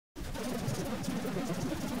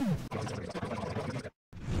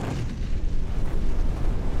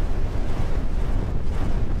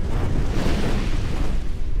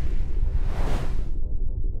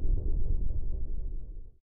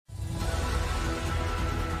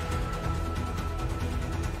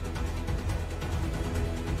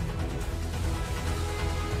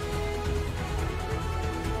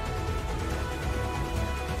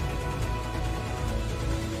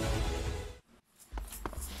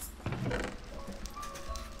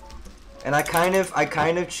And I kind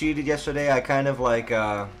of cheated yesterday. I kind of like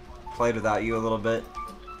played without you a little bit.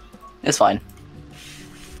 It's fine.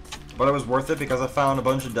 But it was worth it because I found a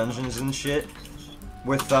bunch of dungeons and shit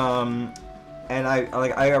with and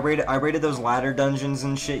I raided those ladder dungeons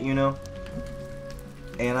and shit, you know.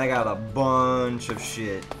 And I got a bunch of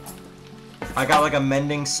shit. I got like a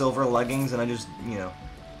mending silver leggings, and I just, you know.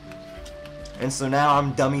 And so now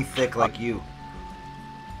I'm dummy thick like you.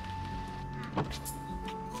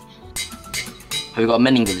 Have we got a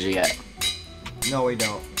mending villager yet? No, we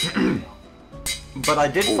don't. But I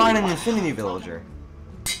did find an infinity villager.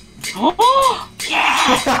 Oh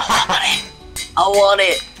yeah! I want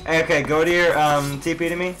it. Okay, go to your TP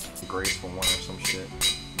to me. Graceful one or some shit.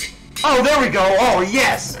 Oh, there we go. Oh,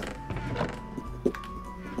 yes.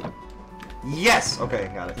 Yes. Okay,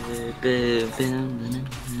 got it.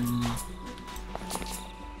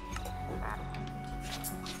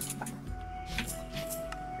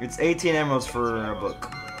 It's 18 emeralds for a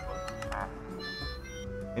book.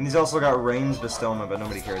 And he's also got Rain's Bestowment, but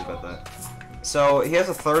nobody cares about that. So, he has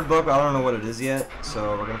a third book, but I don't know what it is yet,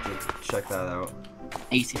 so we're gonna have to check that out.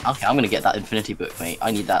 18. Okay, I'm gonna get that infinity book, mate.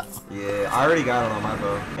 I need that. Yeah, I already got it on my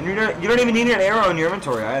bow. And you don't even need an arrow in your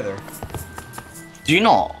inventory either. Do you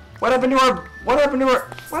not? What happened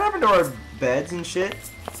to our beds and shit?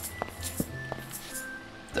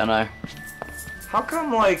 Don't know. How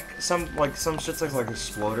come some shit's like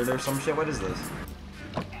exploded or some shit? What is this?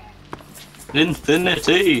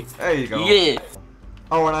 Infinity. There you go. Yeah.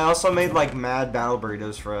 Oh, and I also made like mad battle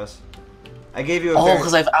burritos for us. I gave you a Oh,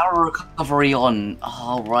 because I have arrow recovery on.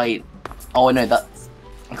 Oh, right. Oh, I know that.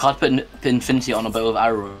 I can't put infinity on a bow with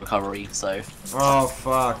arrow recovery, so. Oh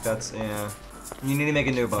fuck, that's yeah. You need to make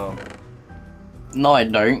a new bow. No, I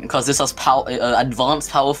don't, because this has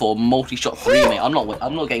advanced power for multi-shot 3, mate. I'm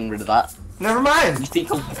not getting rid of that. Never mind. You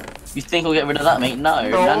think I'll get rid of that, mate? No,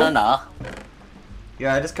 no.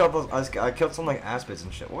 Yeah, I just killed those. I killed some like aspids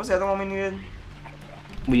and shit. What was the other one we needed?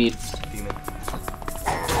 We need Demon.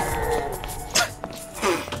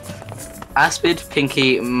 Aspid,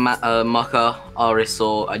 Pinky, Mucka,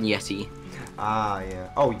 Arisaur, and Yeti. Ah, yeah.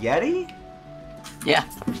 Oh, Yeti? Yeah.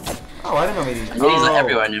 Oh, I didn't know we needed. Yetis are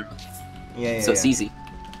everywhere now. Yeah. So it's easy.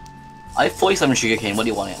 I have 47 sugarcane. What do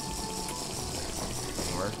you want it?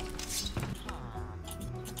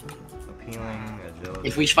 Appealing, agility.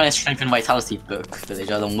 If we find a strength and vitality book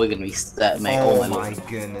villager, then we're gonna be set, mate. Oh my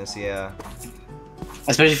goodness, yeah.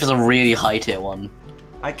 Especially if it's a really high tier one.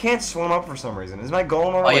 I can't swim up for some reason. Is my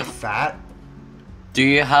golem over like fat? Do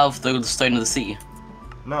you have the Stone of the Sea?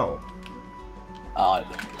 No. I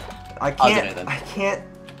can't. don't know then. I can't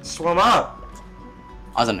swim up.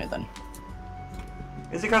 I don't know then.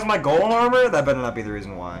 Is it because of my golem armor? That better not be the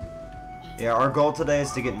reason why. Yeah, our goal today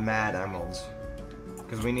is to get mad emeralds.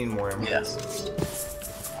 Because we need more emeralds. Yes.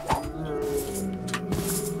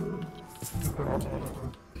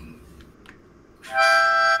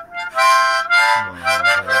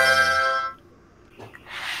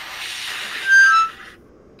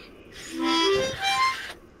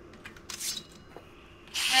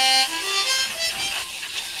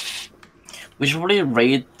 We should probably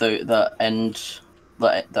raid the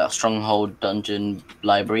stronghold dungeon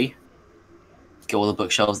library, get all the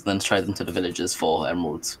bookshelves, and then trade them to the villagers for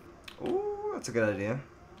emeralds. Ooh, that's a good idea.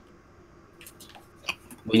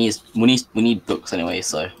 We need books anyway,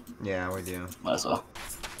 so yeah, we do. Might as well.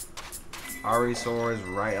 Our resource is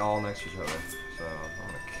right all next to each other, so I'm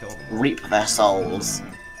gonna kill them. Reap their souls.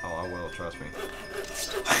 Oh, I will. Trust me.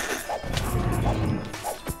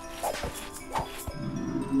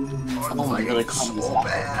 Oh my god, I can't so use that.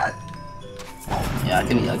 bad. Yeah, I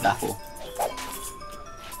can eat a gapple.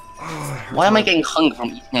 Why am I getting hungry from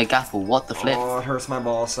eating a gapple? What the flip? Oh, it hurts my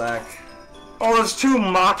ball sack. Oh, there's two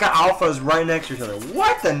Maka Alphas right next to each other.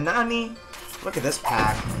 What the nani? Look at this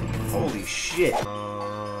pack. Holy shit.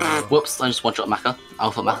 Whoops, I just one-shot Maka.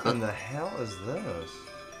 Alpha What Maka. in the hell is this?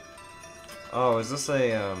 Oh, is this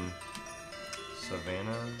a,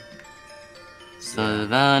 Savannah?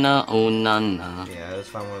 Savannah, oh nana. Yeah, I just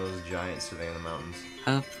found one of those giant Savannah mountains.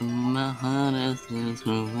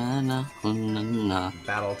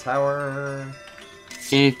 Battle Tower.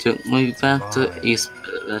 He took me back to East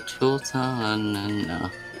Town.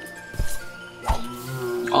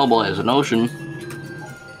 Oh boy, there's an ocean.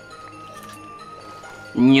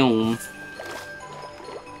 Nyum.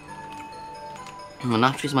 Oh,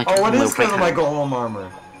 now choose my. Oh, what is because of my golem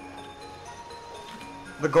armor?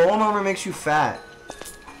 The golem armor makes you fat.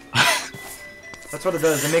 That's what it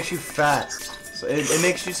does. It makes you fat. So it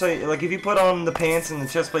makes you so like if you put on the pants and the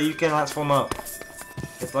chest plate, you cannot swim up.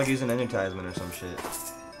 It's like using an talisman or some shit.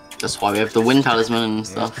 That's why we have the wind talisman and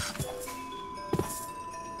stuff.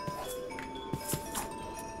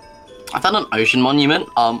 I found an ocean monument.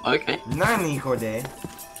 Okay. Nani Kode?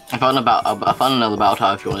 I found another battle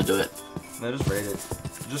tower if you want to do it. No, just raid it.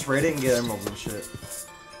 Just raid it and get emeralds and shit.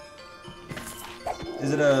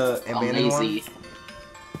 Is it a abandoned one?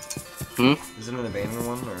 Hmm? Is it an abandoned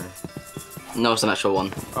one or? No, it's an actual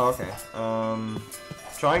one. Oh, okay.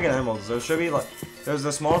 Try and get emeralds. There should be like, there's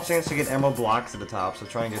a small chance to get emerald blocks at the top, so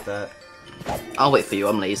try and get that. I'll wait for you.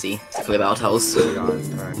 I'm lazy. To clear battle towers.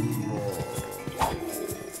 Alright.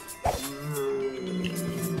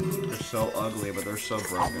 They're so ugly, but they're so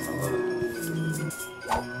broken. I love it.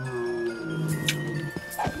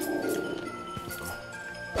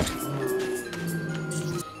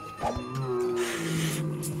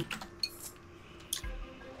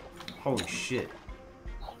 Holy shit.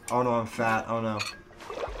 Oh no, I'm fat. Oh no.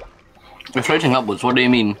 We're floating upwards. What do you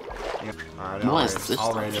mean? Yeah. Alright,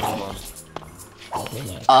 I'll raid it. Hold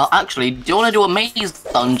on. Actually, do you want to do a maze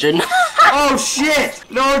dungeon? Oh shit!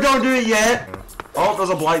 No, don't do it yet! Oh, there's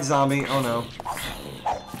a blight zombie. Oh no.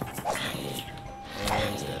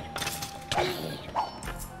 And he's dead.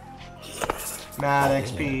 Mad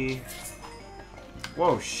XP.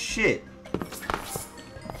 Whoa, shit.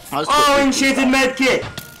 Oh, enchanted medkit!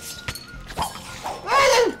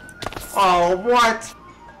 Oh, what?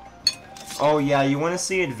 Oh yeah, you want to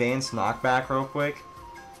see advanced knockback real quick?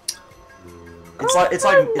 It's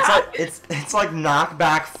like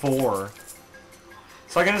knockback 4.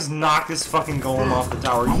 So I can just knock this fucking golem off the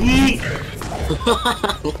tower. Yeet!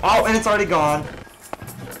 Oh, and it's already gone.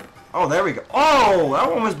 Oh, there we go. Oh,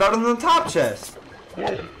 that one was better than the top chest.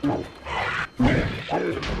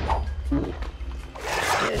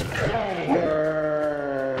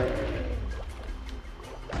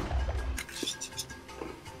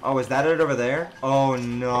 Oh, is that it over there? Oh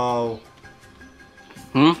no.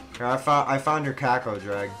 Hmm? Here, I found your Kako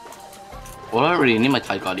drag. Well, I already need my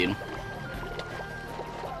Tide Guardian.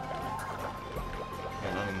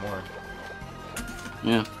 Yeah, not anymore.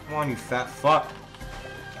 Yeah. Come on, you fat fuck.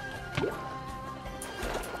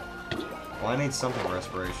 Well, I need something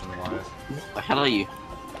respiration-wise. What the hell are you?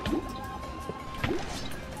 I'm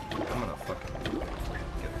gonna fucking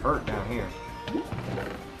get hurt down here.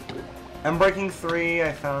 I'm breaking 3,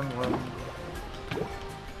 I found one.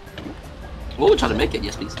 We'll try to make it,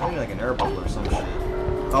 yes please. I need like an air bubble or some shit.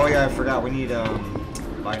 Oh yeah, I forgot, we need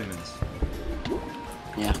vitamins.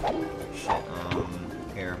 Yeah. Shit,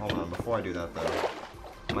 here, hold on, before I do that though.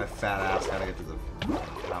 My fat ass gotta get to the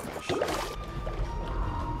top of this shit.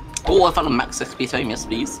 Oh, I found a max XP tome, yes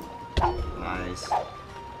please. Nice. Oh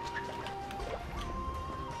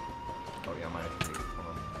yeah, my XP.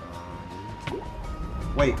 Hold on.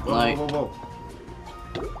 Wait, whoa, Like, whoa, whoa, whoa.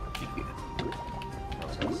 I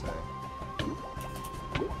was gonna say.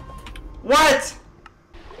 What?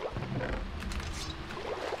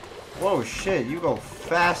 Whoa, shit, you go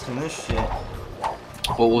fast in this shit.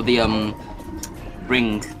 what will the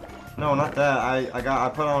ring? No, not that. I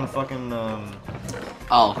put on fucking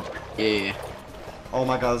Oh, yeah. oh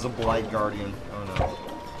my god, there's a blight guardian. Oh no.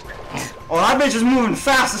 Oh, that bitch is moving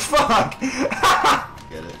fast as fuck.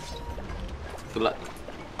 Get it. Good luck.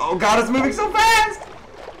 Oh god, it's moving so fast.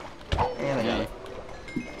 And I got it.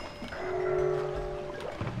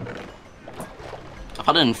 I've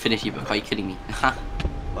had an infinity book. Are you kidding me?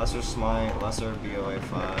 Lesser smite, lesser BOA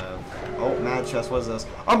 5. Oh, mad chest. What is this?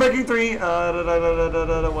 I'm breaking 3.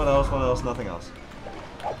 What else? What else? Nothing else.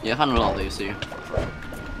 Yeah, I found a lot of those too.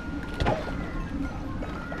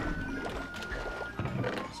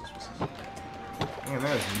 Man,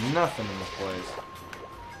 there's nothing in this place.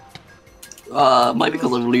 Might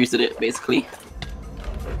because I've looted it basically.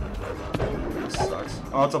 This sucks.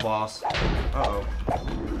 Oh, it's a boss. Uh-oh.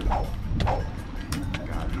 God.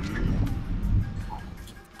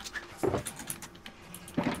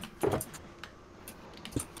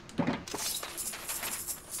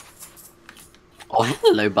 Oh,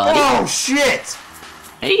 hello, buddy. Oh, shit!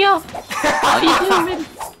 Hey, yo. How you doing?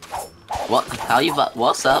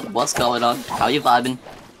 What's up? What's going on? How you vibing?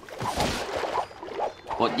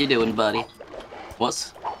 What you doing, buddy?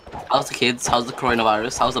 How's the kids? How's the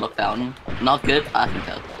coronavirus? How's the lockdown? Not good? I can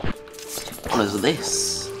tell. What is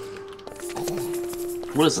this?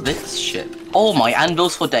 What is this shit? Oh, my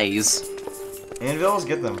anvils for days. Anvils?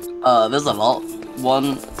 Get them. There's a lot.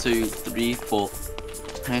 1, 2, 3, 4,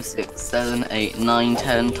 5, 6, 7, 8, 9,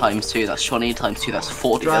 10 times 2. That's 20 times 2. That's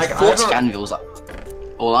 40. Drag, There's 40 anvils.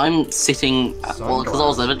 Well, I'm sitting. Well, because I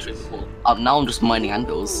was eventually before. Now I'm just mining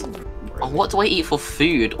anvils. Oh, what do I eat for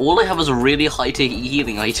food? All I have is really high-tier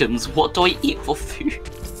healing items. What do I eat for food?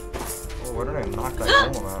 Oh, where did I knock that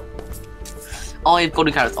golem out? Oh, I have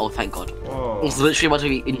golden carrots. Oh, thank God. Whoa. I was literally about to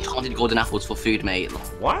eat enchanted golden apples for food, mate.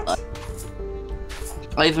 What?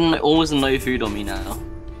 I have almost no food on me now.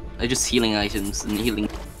 They're just healing items and healing.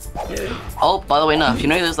 Oh, by the way, now, if you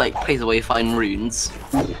know there's like places where you find runes,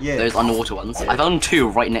 Yeah. those underwater ones. I found 2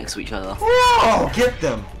 right next to each other. Oh, get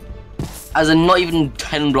them! As in, not even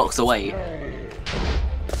 10 blocks away.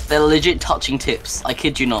 They're legit touching tips. I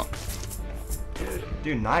kid you not.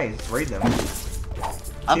 Dude, nice. Raid them.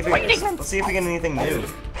 I'm raiding them. Let's see if we get anything new.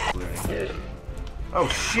 Oh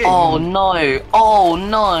shit! Oh no! Oh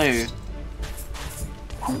no!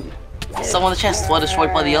 Some of the chests were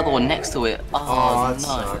destroyed by the other one next to it. Oh, that no,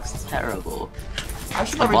 sucks. it's terrible. I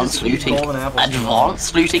should probably Advanced just eat looting. golden apples.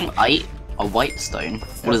 Advanced looting. A white stone.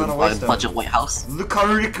 What is it? found a white A stone. budget white house. Look how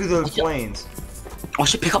ridiculous those planes. I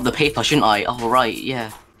should pick up the paper, shouldn't I? Oh right,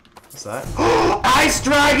 yeah. What's that? Ice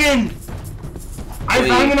dragon! I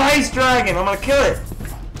found an ice dragon. I'm gonna kill it.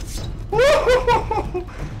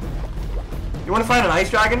 You want to find an ice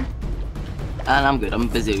dragon? And I'm good. I'm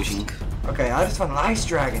busy looting. Okay, I just found an ice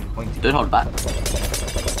dragon. Don't hold back.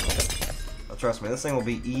 Oh, trust me, this thing will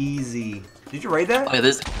be easy. Did you raid that? Oh yeah,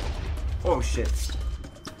 there's. Oh shit.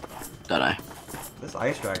 Don't know. This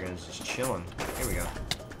ice dragon is just chilling. Here we go.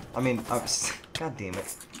 I mean, god damn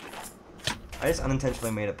it. I just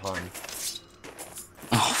unintentionally made a pun.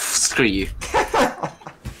 Oh, screw you.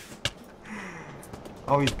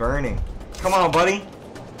 Oh, he's burning. Come on, buddy.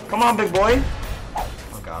 Come on, big boy.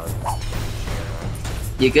 Oh god.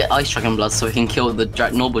 You get ice dragon blood so we can kill the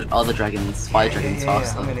normal other dragons, fire dragons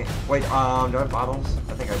faster. I'm gonna... Wait, do I have bottles?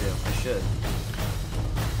 I think I do. I should.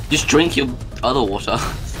 Just drink your other water.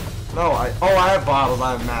 No, I have bottles.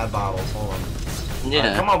 I have mad bottles. Hold on. Yeah.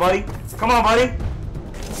 Right, come on, buddy. Come on, buddy.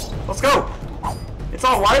 Let's go. It's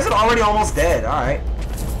all. Why is it already almost dead? All right.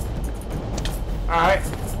 All right.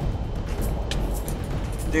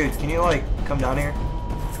 Dude, can you like come down here?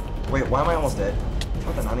 Wait, why am I almost dead?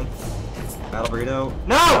 What the nani? Battle burrito.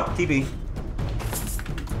 No! TP.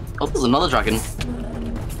 Oh, there's another dragon.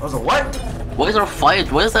 That was a what? Why is there a fire?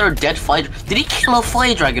 Why is there a dead fire? Did he kill a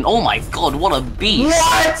fire dragon? Oh my god, what a beast!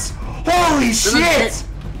 What? Holy shit! There's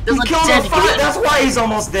He a killed dead a fire. dragon. That's why he's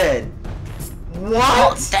almost dead. Oh,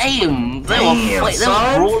 What? damn! They Damn, were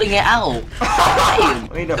son. brawling it out. Damn!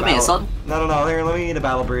 Let me eat a Come here, battle- son. No. Here, let me eat a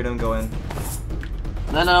battle burrito and go in.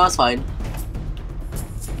 No, that's fine.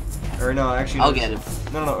 Or no, actually. I'll get him.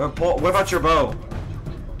 No. Whip out your bow.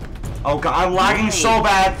 Oh god, I'm lagging so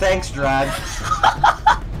bad. Thanks, Drag.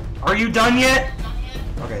 Are you done yet?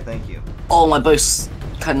 Okay, thank you. Oh, my bow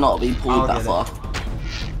cannot be pulled I'll that get far.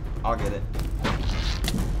 I'll get it.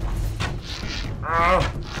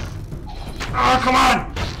 Come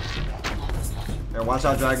on! Here, watch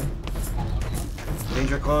out, Dragon.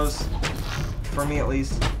 Danger close. For me, at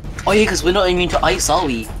least. Oh yeah, because we're not immune to ice, are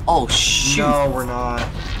we? Oh shoot! No, we're not.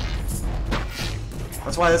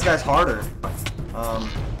 That's why this guy's harder. Oh,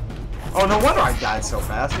 no wonder I died so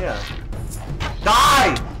fast, yeah.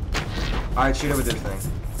 Die! Alright, shoot it with this thing.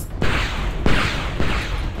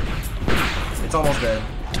 It's almost dead.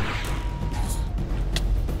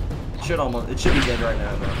 It should be dead right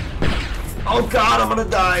now, though. Oh god, I'm gonna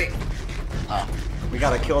die! Oh. We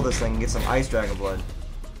gotta kill this thing and get some ice dragon blood.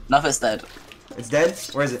 Nothing's dead. It's dead?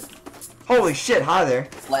 Where is it? Holy shit, hi there.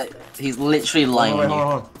 Like, he's literally lying on you.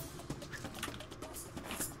 Hold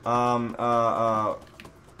on.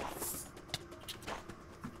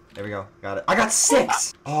 There we go. Got it. I got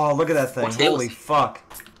 6! Oh, look at that thing. What's Holy yours? fuck.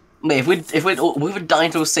 Mate, if we would die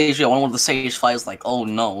into a stage here, one of the sage fires like, oh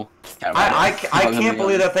no. I can't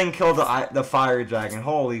believe that thing killed the fire dragon.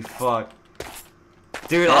 Holy fuck.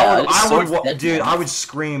 Dude, Yeah, I would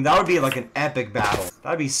scream. That would be like an epic battle.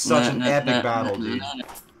 That'd be such an epic battle, dude.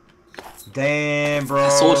 Damn, bro.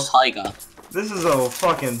 Sword Tiger. This is a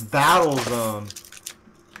fucking battle zone.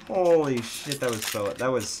 Holy shit, that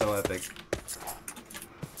was so epic.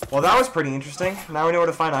 Well, that was pretty interesting. Now we know where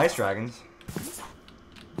to find ice dragons.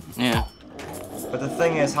 Yeah. But the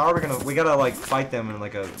thing is, how are we gotta like fight them in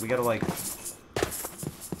like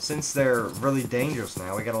since they're really dangerous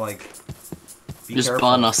now, we gotta like be Just careful.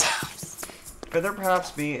 burn ourselves. Could there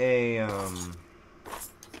perhaps be a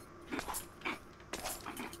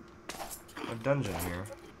dungeon here?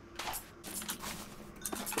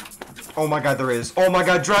 Oh my god, there is. Oh my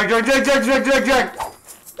god, drag! There's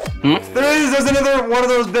another one of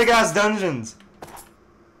those big ass dungeons.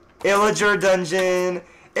 Illager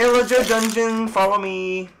dungeon, follow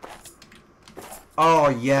me. Oh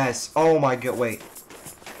yes. Oh my god, wait.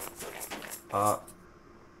 You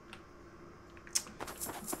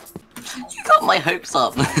got my hopes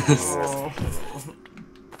up. Oh,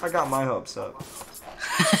 I got my hopes up.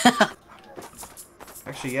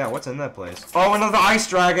 Actually, yeah, what's in that place? Oh, another ice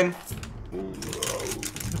dragon!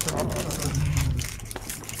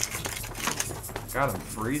 God, I'm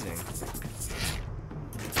freezing.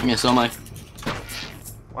 Yeah, so am I.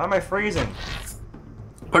 Why am I freezing?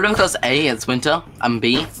 Probably because A, it's winter, and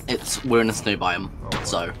B, we're in a snow biome. Oh,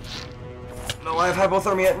 So. No, I have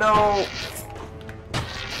hypothermia. No!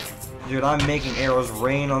 Dude, I'm making arrows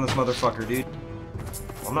rain on this motherfucker, dude.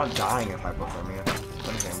 I'm not dying of hypothermia. If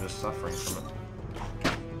anything, I'm just suffering from it.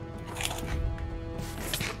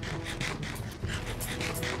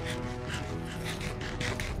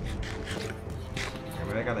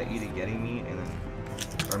 Okay, I gotta eat a Yeti meat and then,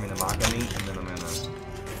 or I mean the Maka meat, and then I'm gonna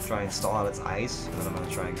try and stall out its ice, and then I'm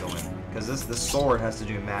gonna try and go in. Because this sword has to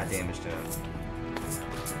do mad damage to him.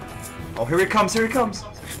 Oh, here he comes, here he comes!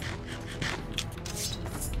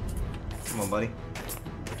 Come on, buddy.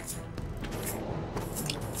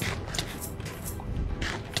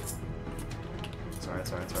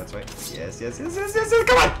 That's right. Yes,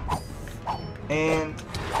 come on! And...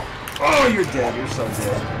 Oh, you're dead, you're so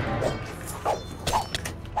dead.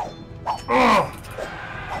 Oh!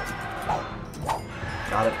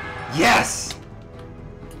 Got it. Yes!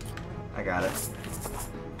 I got it.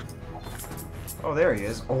 Oh, there he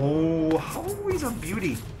is. Oh, he's a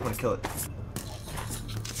beauty. I'm gonna kill it.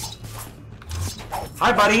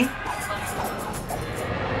 Hi, buddy!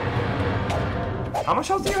 How much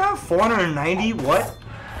health do you have? 490? What?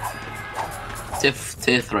 Tier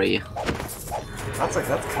 3. That's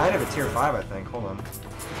kind of a tier 5, I think. Hold on.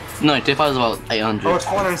 No, tier 5 is about 800. Oh, it's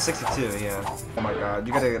 462, yeah. Oh my god,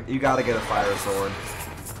 you gotta get a fire sword.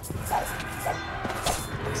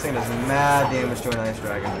 This thing does mad damage to an ice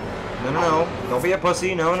dragon. No. Don't be a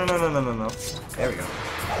pussy. No. There we go.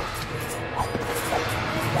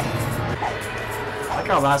 I like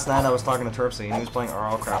how last night I was talking to Terpsy and he was playing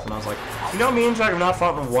RLCraft and I was like, you know, me and Jack have not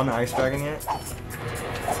fought with one ice dragon yet? I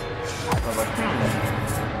was like,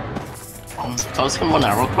 So I was going to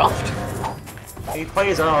run RLCraft? He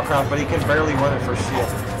plays RLCraft, but he can barely run it for shit.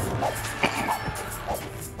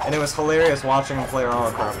 And it was hilarious watching him play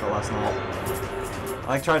RLCraft last night.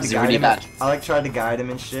 I tried to guide him. I tried to guide him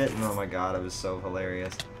and shit, and oh my god, it was so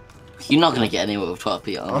hilarious. You're not gonna get anywhere with 12 PR.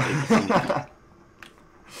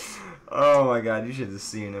 Oh my god, you should have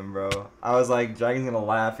seen him, bro. I was like, Dragon's gonna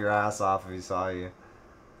laugh your ass off if he saw you.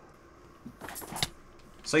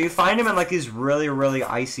 So you find him in like these really, really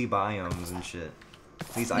icy biomes and shit.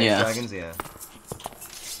 These ice dragons, yeah.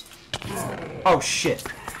 Oh shit.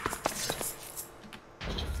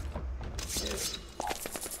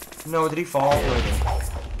 No, did he fall?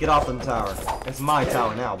 Get off the tower. It's my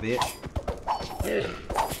tower now, bitch. There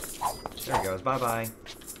he goes. Bye-bye.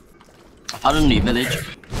 I found a new village.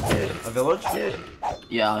 A village?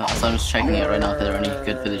 Yeah, so I'm just checking it right now if there are any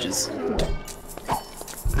good villages.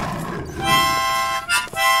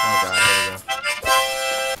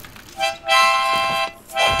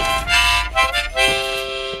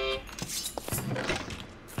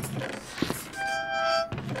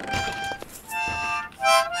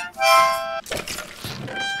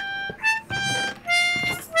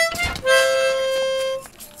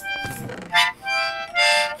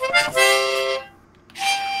 Oh god, here we go.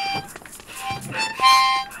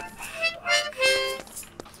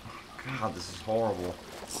 God, this is horrible.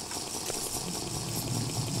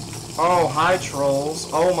 Oh, hi, trolls.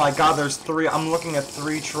 Oh my god, there's 3. I'm looking at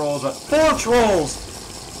 3 trolls. 4 trolls!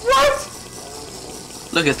 What?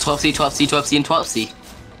 Look, it's Twopsy, and Twopsy.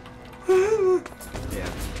 Yeah.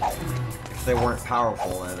 If they weren't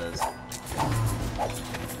powerful, that is.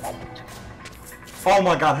 Oh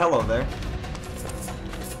my god, hello there.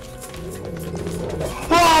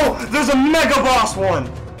 Oh! There's a mega boss one!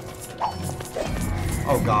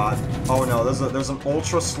 Oh god. Oh no, there's an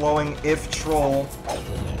ultra slowing if troll.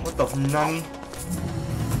 What the nunny?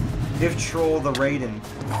 If troll the Raiden.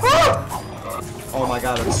 Ah! Oh my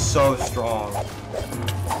god, it's so strong.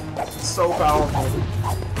 It's so powerful.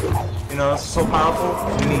 You know, it's so powerful.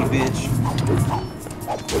 Me, bitch.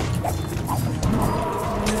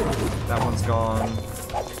 That one's gone.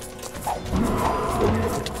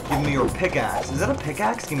 Give me your pickaxe. Is that a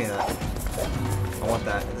pickaxe? Give me that. I want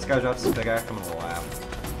that. If this guy drops his pickaxe, I'm gonna laugh.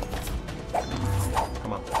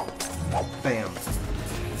 Come on. Bam.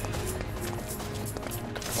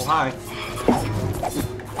 Oh, hi.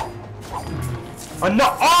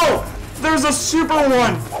 No! Oh! There's a super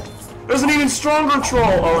one! There's an even stronger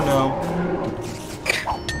troll! Oh no.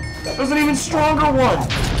 There's an even stronger one!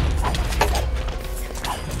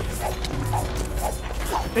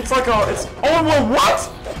 It's like a... It's... Oh, well, what?!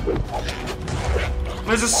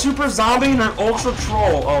 There's a super zombie and an ultra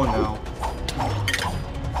troll. Oh no.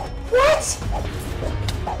 What?!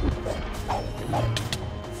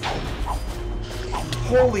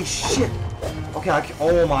 Holy shit! Okay,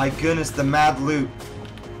 oh my goodness, the mad loot.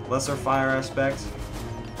 Lesser fire aspect.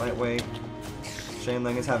 Lightweight. Chain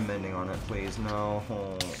leggings have mending on it, please. No.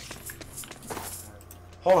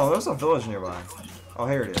 Hold on, there's a village nearby. Oh,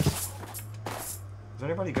 here it is. Is there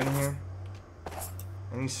anybody good in here?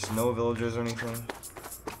 Any snow villagers or anything?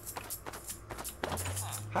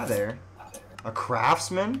 Hi there. A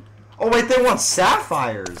craftsman? Oh wait, they want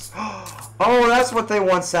sapphires! Oh, that's what they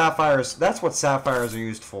want sapphires. That's what sapphires are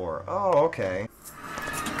used for. Oh, okay.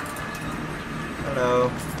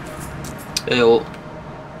 Hello. Ew.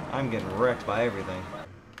 I'm getting wrecked by everything.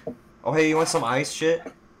 Oh hey, you want some ice shit?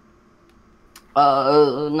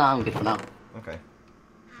 No, I'm good for now. Okay.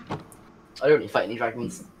 I don't need to fight any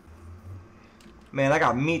dragons. Man, I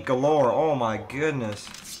got meat galore. Oh my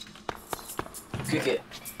goodness. Cook it.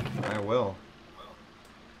 I will.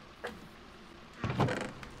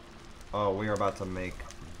 Oh, we are about to make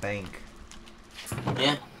bank.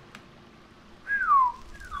 Yeah.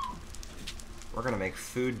 We're gonna make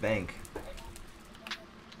food bank.